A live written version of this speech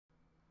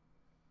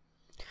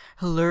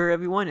Hello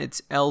everyone, it's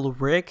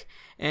Rick,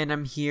 and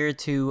I'm here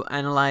to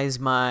analyze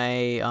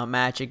my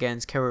match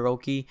against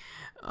Kuroki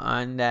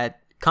on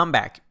that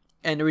comeback.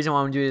 And the reason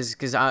why I'm doing this is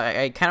because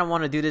I kind of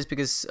want to do this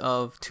because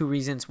of two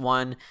reasons.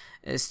 One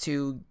is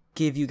to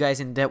give you guys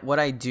in depth what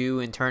I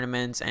do in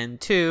tournaments, and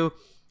two,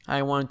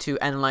 I want to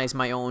analyze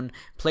my own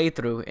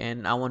playthrough,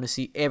 and I want to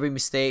see every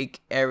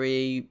mistake,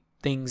 every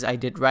things I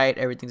did right,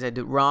 everything I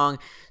did wrong.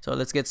 So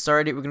let's get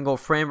started. We're gonna go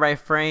frame by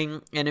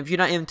frame, and if you're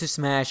not into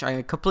Smash,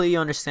 I completely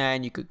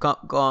understand. You could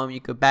go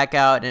you could back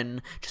out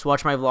and just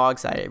watch my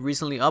vlogs I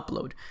recently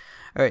upload.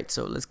 Alright,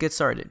 so let's get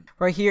started.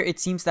 Right here, it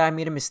seems that I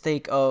made a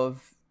mistake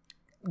of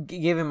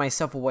giving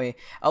myself away.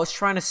 I was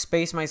trying to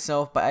space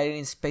myself, but I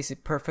didn't space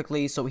it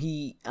perfectly. So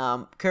he,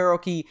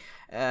 Kuroki,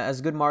 as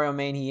good Mario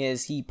main he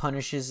is, he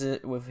punishes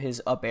it with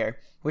his up air,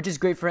 which is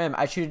great for him.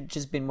 I should have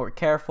just been more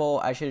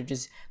careful. I should have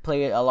just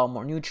played it a lot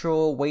more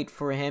neutral, wait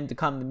for him to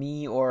come to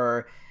me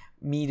or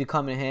me to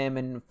come to him,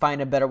 and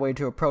find a better way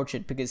to approach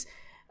it, because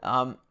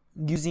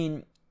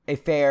using a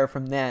fair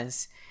from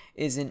Ness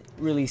isn't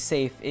really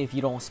safe if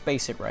you don't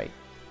space it right.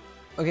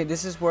 Okay,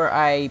 this is where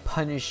I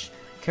punish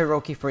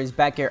Kuroki for his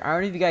back air. I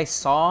don't know if you guys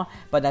saw,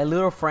 but that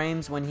little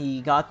frames when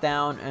he got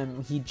down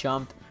and he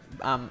jumped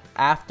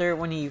after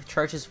when he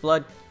charged his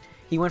flood,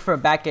 he went for a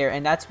back air,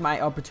 and that's my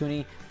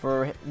opportunity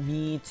for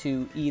me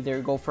to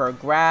either go for a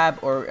grab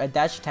or a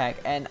dash attack,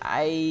 and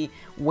I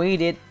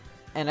waited,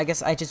 and I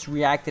guess I just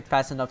reacted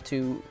fast enough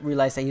to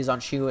realize that he was on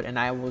shield, and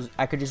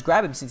I could just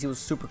grab him since he was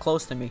super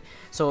close to me.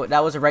 So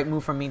that was the right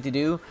move for me to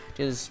do.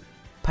 Just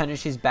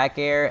punish his back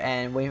air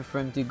and wait for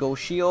him to go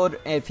shield.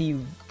 If he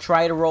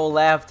tried to roll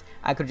left,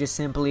 I could just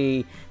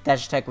simply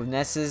dash attack with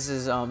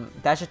Ness's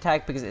dash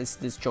attack because it's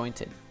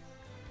disjointed.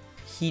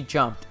 He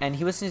jumped, and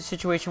he was in a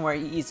situation where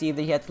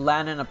either he had to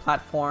land on a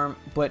platform,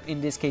 but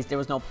in this case there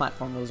was no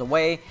platform, there was a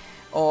way,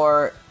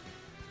 or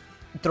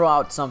throw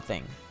out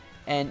something.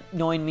 And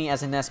knowing me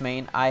as a Ness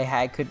main,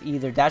 I could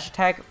either dash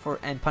attack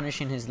and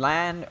punishing his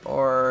land,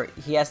 or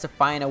he has to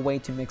find a way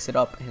to mix it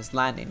up his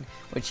landing,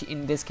 which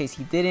in this case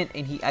he didn't,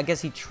 and I guess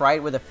he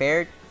tried with a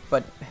fair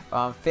but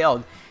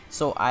failed.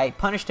 So I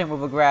punished him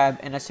with a grab,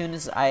 and as soon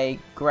as I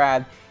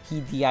grabbed,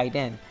 he DI'd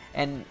in.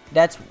 And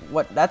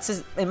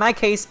in my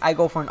case, I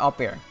go for an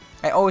up air.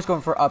 I always go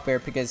for up air,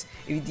 because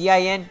if you DI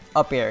in,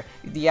 up air.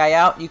 If you DI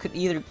out, you could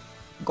either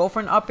go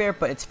for an up air,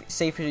 but it's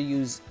safer to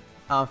use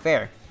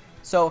fair.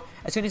 So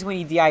as soon as when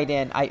he DI'd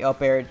in, I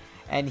up aired,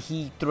 and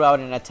he threw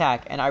out an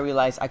attack, and I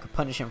realized I could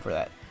punish him for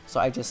that. So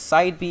I just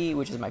side B,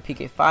 which is my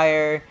PK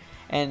fire,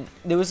 and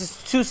there was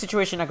this two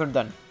situations I could have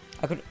done.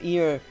 I could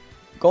either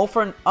go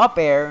for an up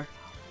air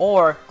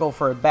or go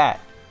for a bat,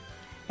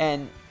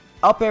 and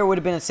up air would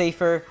have been a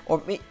safer,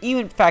 or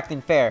even in fact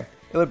in fair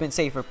it would have been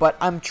safer, but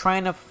I'm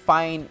trying to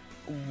find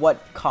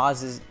what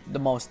causes the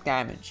most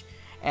damage,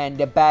 and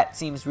the bat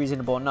seems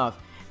reasonable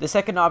enough. The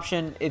second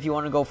option, if you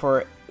want to go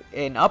for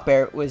an up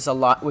air, which is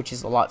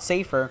a lot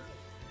safer,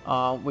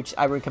 which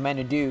I recommend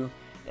to do.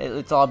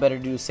 It's a lot better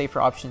to do safer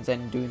options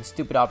than doing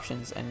stupid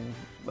options and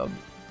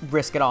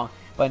risk it all.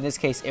 But in this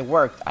case it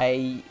worked.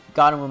 I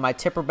got him with my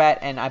tipper bat,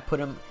 and I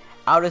put him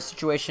out of a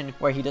situation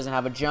where he doesn't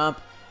have a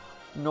jump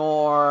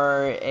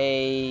nor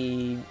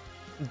a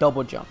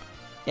double jump.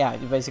 Yeah,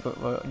 basically,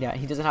 yeah,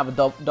 he doesn't have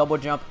a double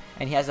jump,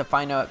 and he has to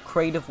find a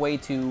creative way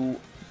to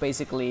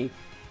basically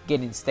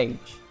get in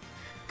stage.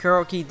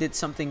 Kuroki did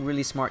something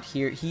really smart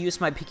here. He used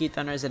my PK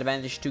Thunder as an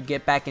advantage to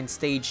get back in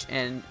stage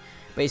and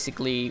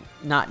basically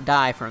not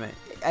die from it.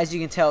 As you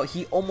can tell,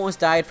 he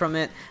almost died from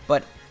it,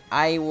 but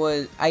I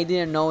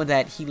didn't know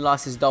that he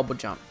lost his double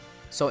jump.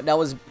 So that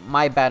was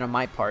my bad on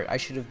my part. I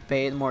should have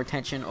paid more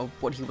attention of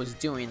what he was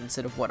doing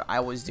instead of what I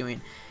was doing.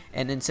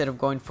 And instead of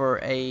going for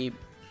a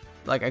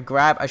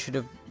grab, I should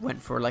have went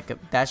for like a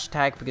dash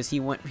attack, because he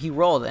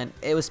rolled and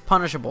it was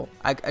punishable.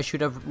 I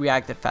should have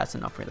reacted fast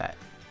enough for that.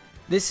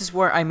 This is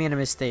where I made a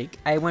mistake.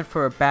 I went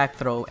for a back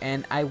throw,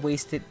 and I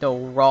wasted the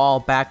raw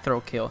back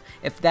throw kill.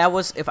 If I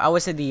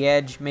was at the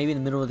edge, maybe in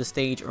the middle of the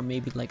stage, or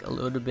maybe like a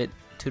little bit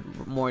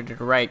more to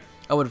the right,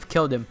 I would have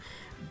killed him.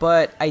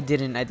 But I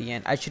didn't at the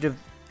end. I should have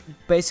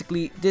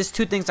basically, there's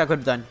two things I could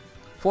have done.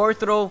 Forward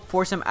throw,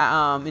 force him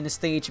in the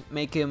stage,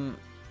 make him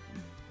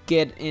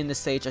get in the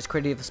stage as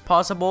creative as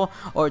possible,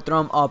 or throw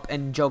him up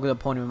and joke the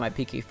opponent with my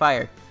PK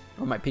fire,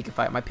 or my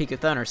PK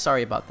Thunder.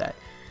 Sorry about that.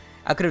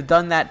 I could have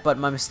done that, but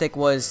my mistake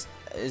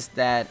is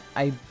that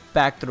I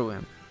back threw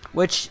him,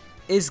 which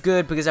is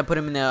good because I put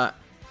him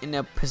in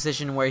a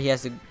position where he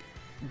has to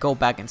go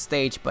back in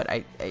stage,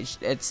 but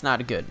it's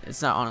not good.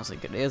 It's not honestly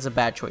good. It was a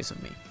bad choice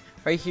of me.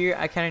 Right here,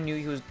 I kind of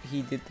knew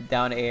he did the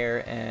down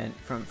air and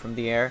from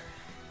the air,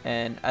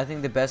 and I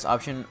think the best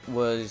option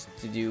was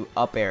to do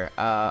up air.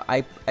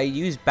 I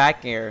used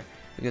back air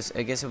because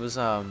I guess it was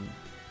I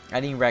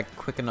didn't react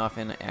quick enough,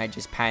 and I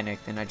just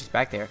panicked and I just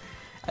back there.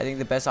 I think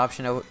the best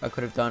option I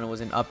could have done was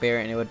an up air,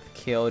 and it would have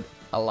killed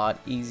a lot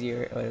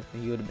easier.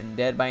 He would have been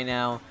dead by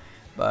now.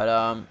 But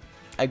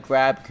a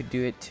grab could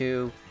do it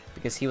too,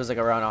 because he was like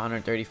around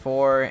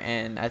 134,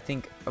 and I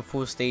think a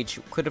full stage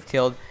could have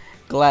killed.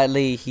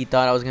 Gladly, he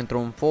thought I was going to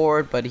throw him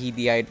forward, but he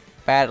DI'd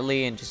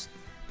badly and just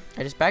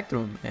I just back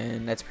through him,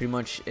 and that's pretty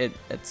much it.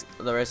 That's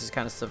the rest is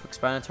kind of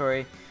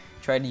self-explanatory.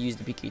 Tried to use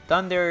the PK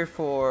Thunder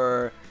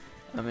for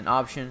an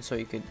option so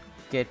you could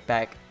get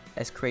back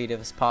as creative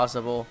as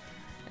possible,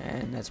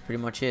 and that's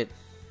pretty much it.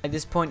 At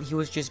this point, he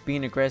was just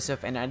being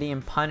aggressive, and I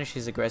didn't punish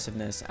his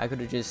aggressiveness. I could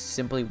have just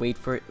simply wait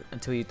for it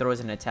until he throws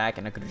an attack,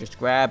 and I could have just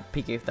grabbed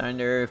PK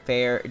Thunder,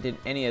 fair, did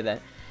any of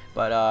that.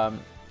 But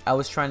I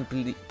was trying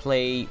to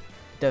play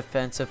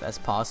defensive as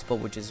possible,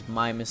 which is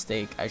my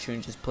mistake. I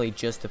shouldn't just play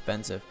just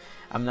defensive.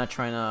 I'm not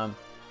trying to,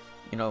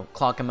 you know,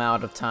 clock him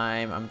out of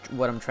time.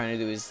 What I'm trying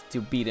to do is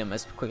to beat him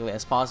as quickly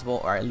as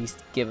possible, or at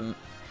least give him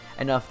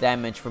enough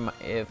damage for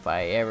if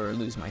I ever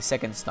lose my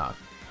second stock.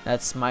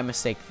 That's my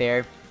mistake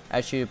there. I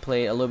should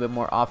play a little bit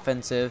more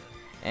offensive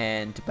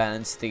and to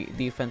balance the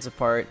defensive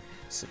part,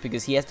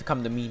 because he has to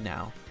come to me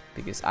now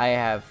because I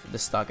have the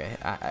stock ahead.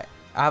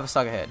 I have a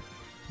stock ahead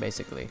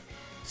basically.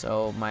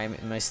 So my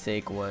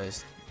mistake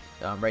was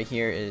right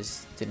here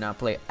is to not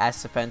play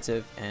as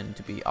defensive and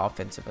to be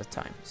offensive at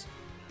times.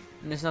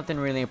 And there's nothing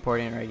really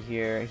important right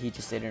here. He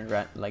just didn't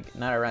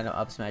not a random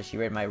up smash. He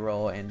read my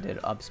role and did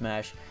up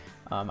smash.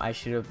 I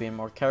should have been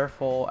more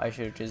careful. I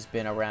should have just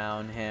been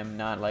around him,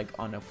 not like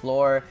on the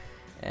floor.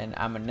 And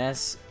I'm a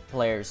NES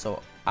player, so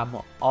I'm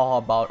all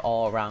about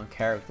all-around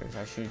characters.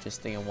 I should just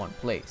stay in one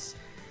place.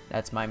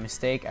 That's my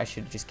mistake. I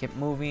should have just kept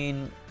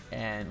moving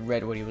and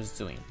read what he was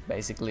doing.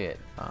 Basically it.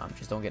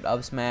 Just don't get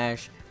up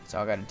smash. That's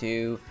all I gotta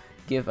do.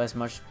 Give as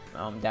much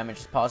damage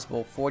as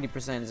possible.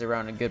 40% is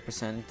around a good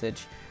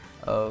percentage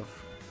of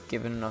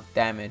giving enough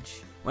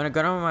damage. When I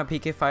got on my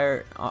PK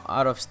fire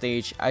out of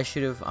stage, I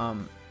should have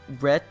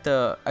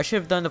I should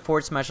have done the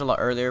forward smash a lot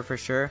earlier for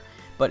sure.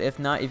 But if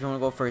not, if you want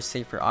to go for a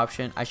safer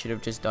option, I should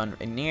have just done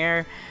a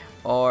nair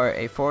or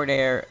a forward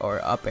air or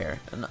up air.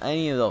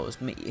 Any of those.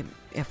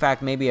 In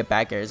fact, maybe a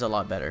back air is a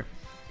lot better.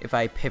 If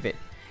I pivot.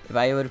 If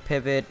I would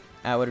pivot,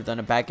 I would have done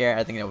a back air.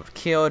 I think that would have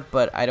killed,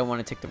 but I don't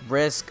want to take the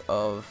risk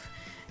of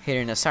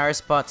hitting a sour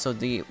spot. So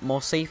the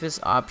most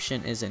safest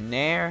option is a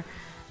nair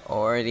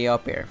or the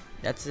up air.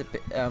 That's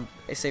a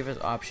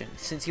safest option.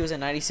 Since he was at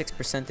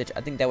 96%,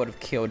 I think that would have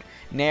killed.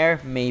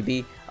 Nair,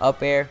 maybe.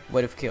 Up air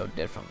would have killed,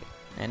 definitely.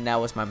 And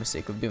that was my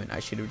mistake of doing. I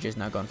should have just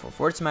not gone for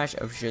forward smash.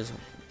 I just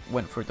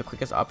went for the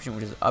quickest option,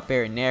 which is up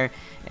air and nair,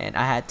 and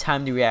I had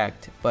time to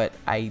react, but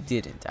I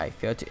didn't. I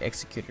failed to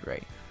execute it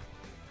right.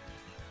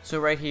 So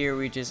right here,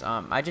 we just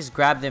I just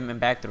grabbed him and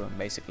back threw him.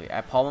 Basically,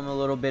 I palmed him a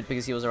little bit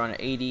because he was around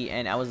 80,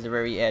 and I was at the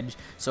very edge.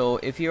 So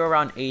if you're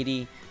around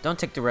 80, don't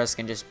take the risk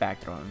and just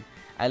back throw him.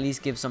 At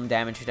least give some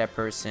damage to that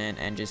person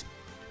and just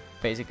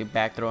basically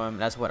back throw him.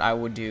 That's what I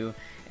would do,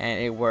 and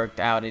it worked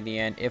out in the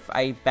end. If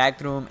I back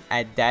threw him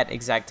at that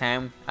exact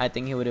time, I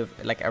think he would have,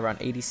 like around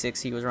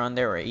 86, he was around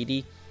there, or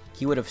 80,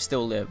 he would have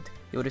still lived.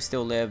 He would have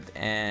still lived,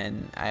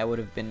 and I would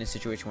have been in a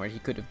situation where he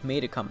could have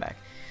made a comeback.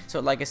 So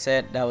like I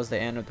said, that was the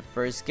end of the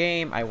first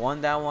game. I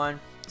won that one.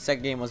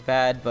 Second game was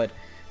bad, but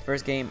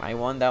first game I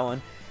won that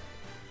one.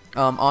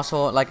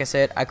 Also, like I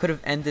said, I could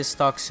have ended this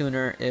stock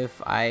sooner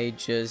if I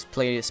just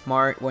played it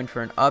smart, went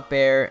for an up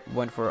air,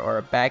 or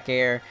a back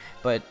air,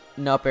 but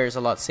an up air is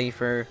a lot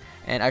safer,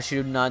 and I should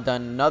have not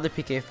done another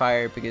PK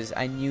fire because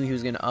I knew he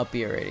was going to up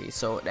air already,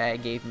 so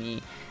that gave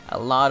me a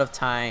lot of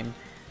time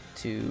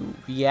to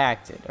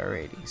react it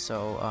already.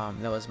 So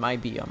that was my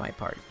B on my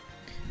part.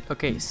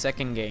 Okay,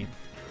 second game.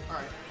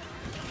 Alright.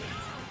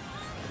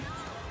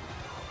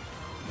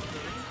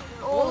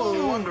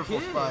 Oh, wonderful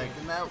spike,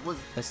 and that was...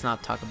 Let's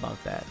not talk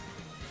about that.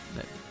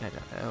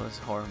 That was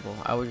horrible.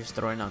 I was just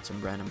throwing out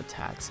some random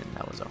attacks, and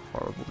that was a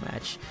horrible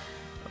match.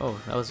 Oh,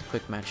 that was a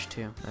quick match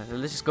too.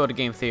 Let's just go to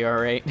game 3,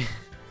 alright?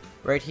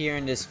 Right here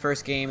in this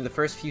first game, the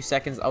first few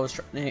seconds, I was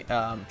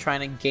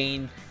trying to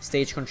gain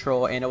stage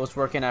control, and it was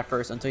working at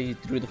first until he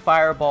threw the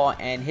fireball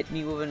and hit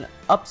me with an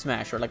up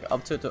smash, or like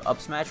up to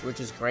up smash, which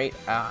is great.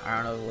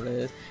 I don't know what it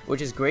is,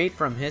 which is great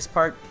from his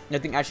part. The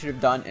thing I should have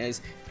done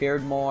is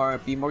feared more,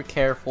 be more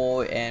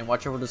careful, and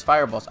watch over those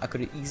fireballs. I could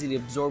have easily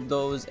absorbed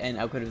those, and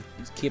I could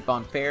have keep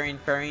on fairing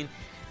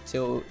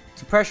to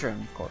pressure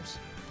him, of course.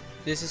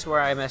 This is where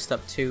I messed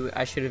up too.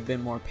 I should have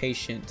been more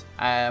patient.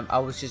 I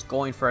was just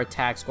going for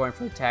attacks.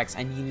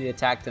 I needed to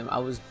attack them. I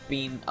was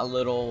being a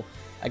little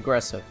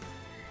aggressive,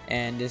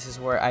 and this is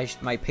where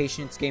my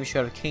patience game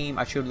should have came.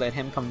 I should have let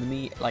him come to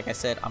me. Like I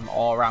said, I'm an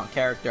all-around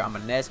character. I'm a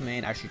NES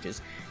man. I should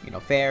just, you know,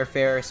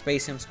 fair,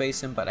 space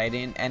him. But I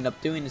didn't end up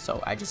doing it,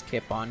 so I just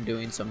kept on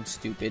doing some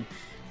stupid,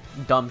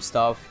 dumb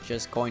stuff,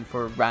 just going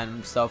for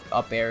random stuff,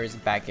 up airs,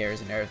 back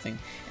airs, and everything.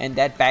 And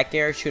that back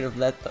air should have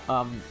led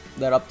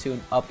up to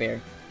an up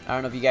air. I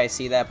don't know if you guys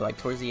see that, but like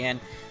towards the end,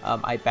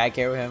 I back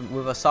air him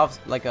with a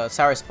soft, like a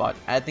sour spot.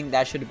 I think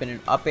that should have been an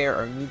up air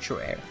or neutral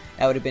air.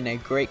 That would have been a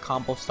great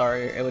combo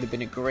starter. It would have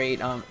been a great,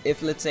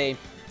 if let's say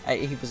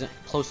he wasn't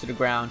close to the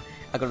ground,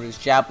 I could have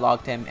just jab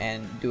blocked him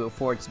and do a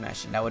forward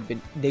smash, and that would have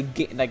been the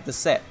game, like the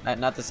set,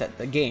 not the set,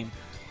 the game,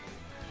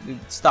 the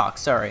stock.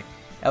 Sorry,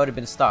 that would have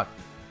been stock.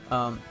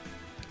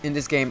 In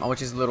this game, I was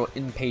just a little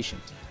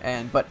impatient,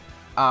 but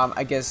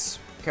I guess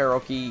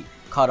Kuroki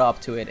caught up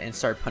to it and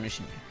started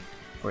punishing me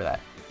for that.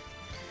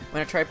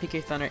 When I tried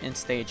PK Thunder in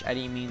stage, I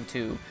didn't mean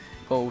to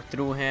go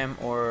through him,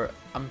 or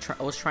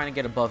I was trying to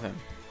get above him,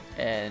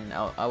 and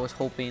I was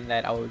hoping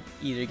that I would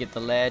either get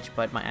the ledge,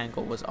 but my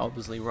angle was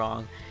obviously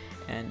wrong,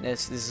 and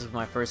this is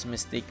my first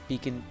mistake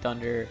peeking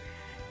Thunder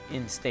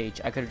in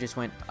stage. I could have just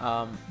went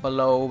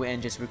below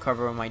and just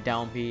recover on my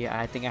down P.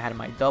 I think I had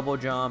my double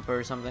jump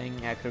or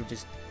something. I could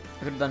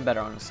have done better,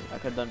 honestly. I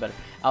could have done better.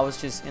 I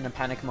was just in a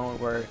panic mode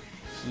where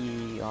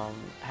he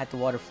had the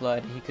water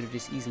flood and he could have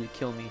just easily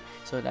killed me,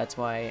 so that's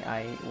why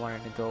I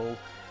wanted to go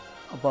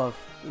above,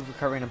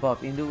 recovering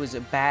above, even though it was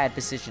a bad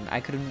decision. I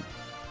could have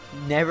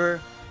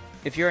never,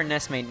 if you're a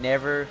nestmate,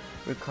 never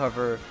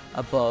recover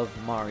above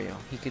Mario.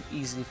 He could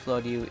easily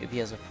flood you if he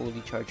has a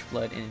fully charged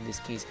flood, and in this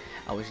case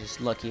I was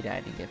just lucky that I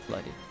didn't get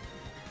flooded.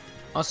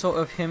 Also,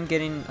 of him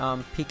getting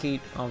PK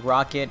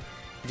Rocket,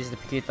 which is the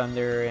PK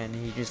Thunder, and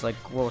he just like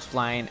rolls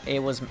flying,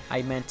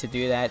 I meant to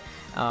do that.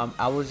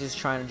 I was just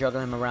trying to juggle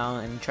him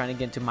around and trying to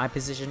get into my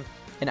position,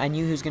 and I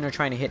knew he was gonna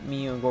try to hit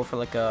me or go for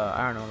like a,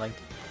 I don't know, like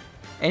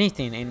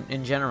anything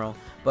in general.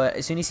 But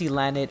as soon as he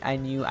landed, I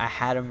knew I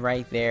had him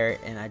right there,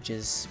 and I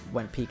just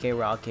went PK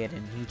Rocket,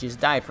 and he just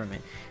died from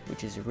it,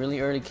 which is a really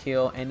early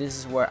kill, and this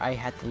is where I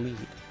had the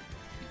lead.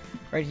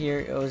 Right here,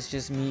 it was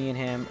just me and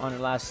him on the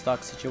last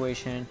stock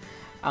situation.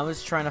 I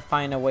was trying to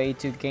find a way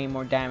to gain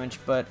more damage,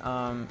 but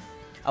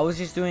I was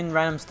just doing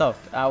random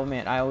stuff. I'll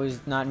admit, I was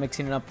not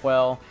mixing it up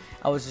well.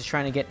 I was just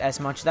trying to get as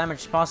much damage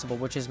as possible,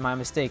 which is my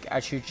mistake. I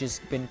should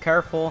just been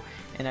careful,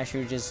 and I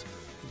should just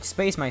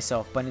space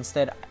myself, but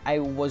instead I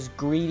was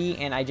greedy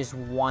and I just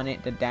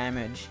wanted the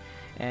damage,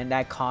 and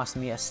that cost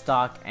me a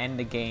stock and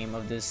the game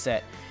of this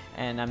set.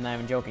 And I'm not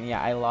even joking,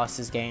 yeah, I lost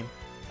this game.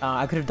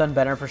 I could have done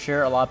better for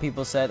sure. A lot of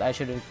people said I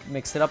should have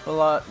mixed it up a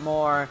lot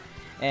more,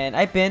 and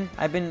I've been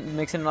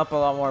mixing it up a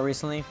lot more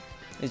recently.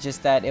 It's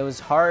just that it was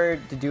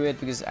hard to do it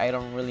because I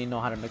don't really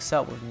know how to mix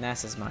up with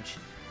Ness as much.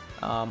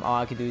 All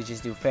I could do is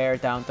just do fair,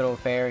 down throw,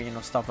 fair, you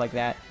know, stuff like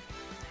that.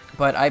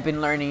 But I've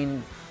been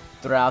learning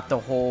throughout the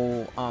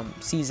whole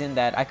season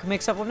that I could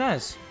mix up with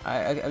Ness.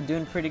 I'm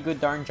doing a pretty good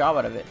darn job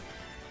out of it.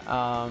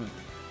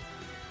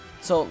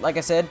 So like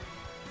I said,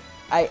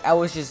 I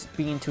was just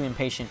being too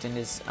impatient in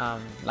this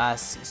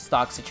last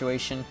stock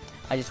situation.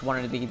 I just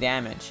wanted to get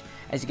damage.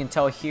 As you can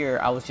tell here,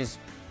 I was just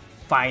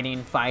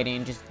fighting,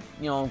 just,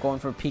 you know, going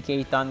for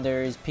PK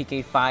Thunders,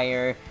 PK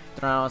Fire,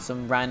 throwing out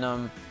some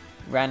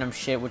random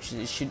shit, which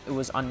it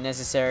was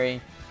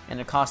unnecessary, and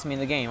it cost me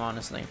the game,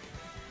 honestly.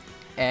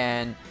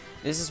 And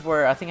this is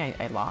where I think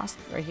I lost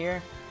right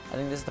here. I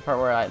think this is the part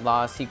where I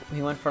lost. He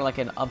went for like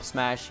an up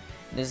smash.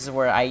 This is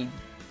where I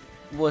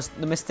was,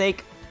 the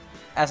mistake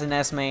as an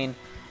S main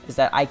is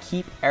that I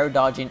keep air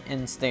dodging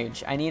in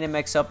stage. I need to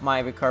mix up my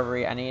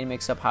recovery. I need to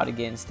mix up how to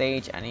get in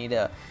stage. I need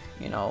to,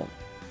 you know,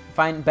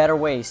 find better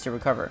ways to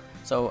recover.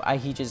 So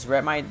he just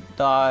read my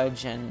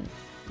dodge, and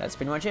that's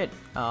pretty much it.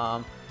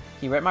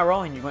 He read my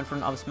roll, and he went for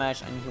an up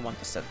smash, and he won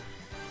the set.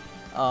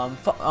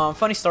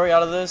 Funny story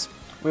out of this.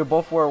 We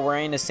both were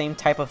wearing the same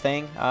type of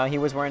thing. He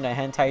was wearing a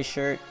hentai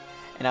shirt,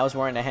 and I was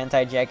wearing a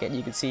hentai jacket.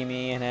 You could see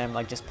me and him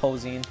like just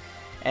posing,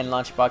 and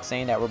Lunchbox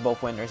saying that we're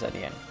both winners at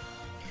the end.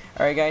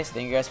 Alright guys,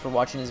 thank you guys for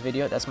watching this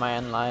video. That's my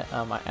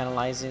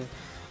analyzing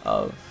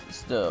of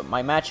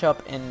my matchup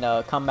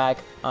and comeback.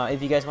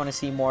 If you guys want to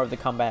see more of the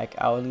comeback,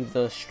 I will leave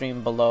the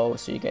stream below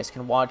so you guys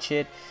can watch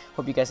it.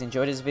 Hope you guys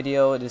enjoyed this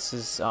video. This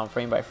is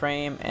frame by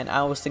frame, and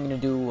I was thinking to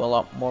do a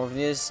lot more of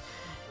this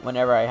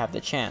whenever I have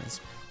the chance.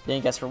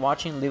 Thank you guys for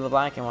watching. Leave a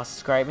like and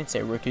subscribe and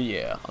say Rookie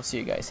yeah. I'll see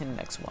you guys in the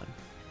next one.